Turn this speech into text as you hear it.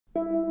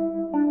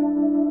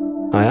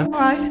Hiya. All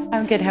right,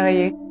 I'm good, how are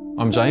you?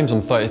 I'm James,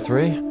 I'm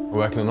 33. I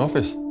work in an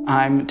office.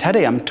 I'm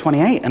Teddy, I'm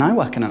 28 and I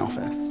work in an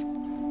office.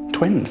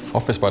 Twins.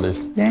 Office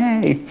buddies.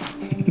 Yay.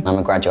 I'm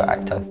a graduate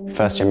actor.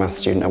 First-year maths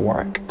student at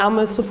Warwick. I'm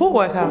a support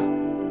worker.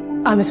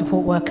 I'm a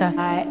support worker.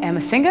 I am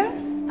a singer,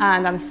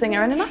 and I'm a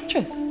singer and an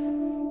actress.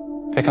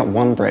 Pick up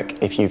one brick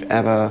if you've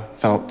ever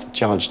felt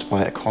judged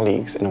by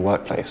colleagues in a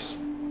workplace.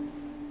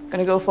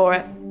 Gonna go for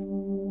it.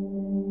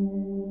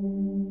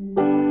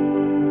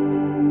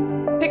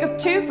 Pick up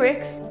 2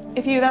 bricks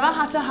if you've ever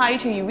had to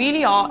hide who you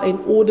really are. In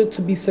order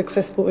to be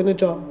successful in a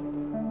job.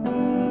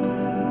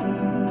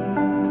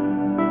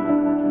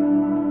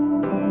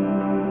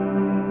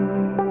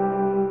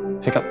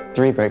 Pick up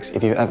 3 bricks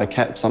if you've ever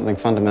kept something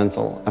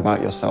fundamental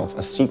about yourself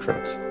a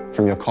secret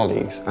from your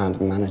colleagues and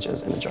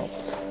managers in a job.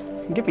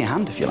 Give me a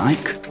hand if you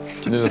like.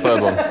 Do you need a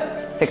third one?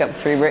 Pick up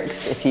 3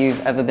 bricks if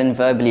you've ever been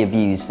verbally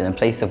abused in a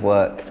place of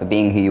work for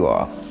being who you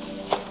are.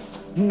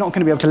 I'm not going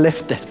to be able to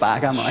lift this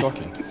bag, am I?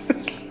 Shocking.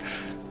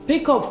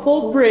 Pick up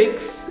 4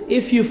 bricks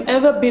if you've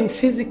ever been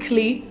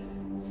physically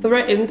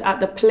threatened at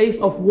the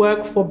place of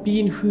work for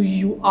being who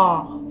you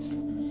are.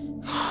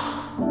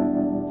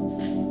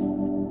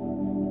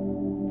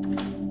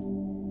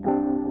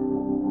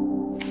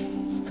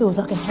 Feels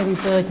like a heavy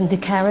burden to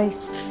carry.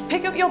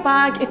 Pick up your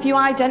bag if you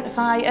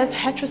identify as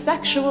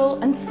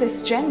heterosexual and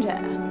cisgender.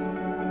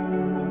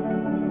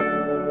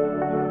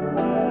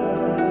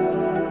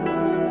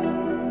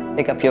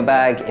 Pick up your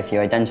bag if you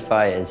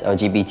identify as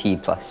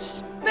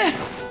LGBT+.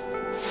 This.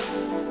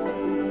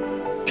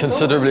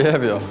 Considerably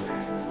heavier.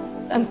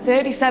 And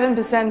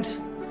 37%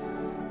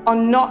 are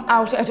not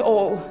out at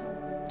all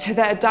to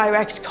their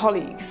direct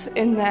colleagues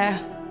in their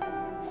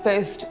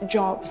first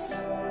jobs.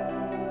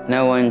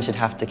 No one should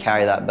have to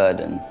carry that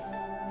burden.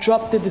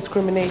 Drop the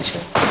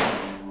discrimination.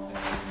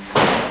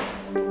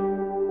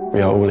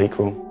 We are all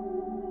equal.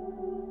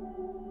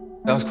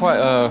 That was quite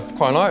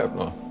an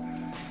eye-opener.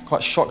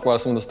 Quite shocked by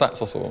some of the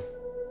stats I saw.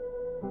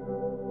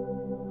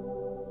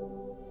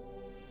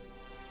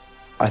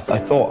 I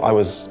thought I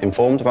was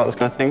informed about this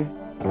kind of thing,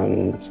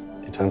 and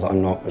it turns out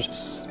I'm not, which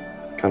is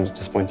kind of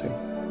disappointing.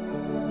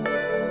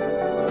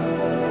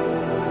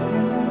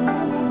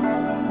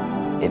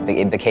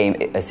 It became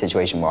a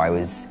situation where I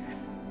was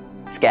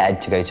scared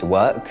to go to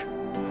work.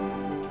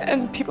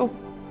 And people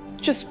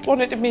just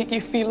wanted to make you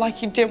feel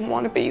like you didn't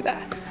want to be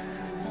there.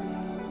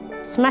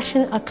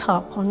 Smashing a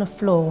cup on the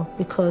floor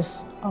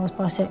because I was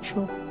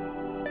bisexual.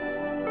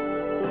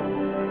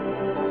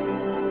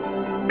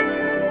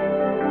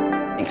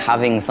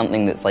 Having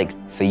something that's like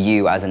for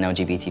you as an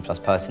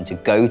LGBT+ person to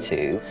go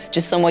to,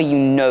 just somewhere you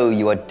know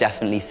you are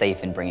definitely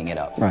safe in bringing it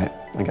up. Right,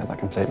 I get that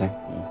completely.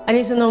 And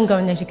it's an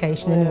ongoing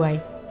education anyway.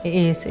 It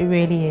is, it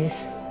really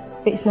is.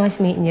 But it's nice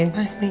meeting you.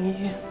 Nice meeting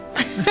you.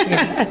 Nice to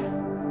meet you.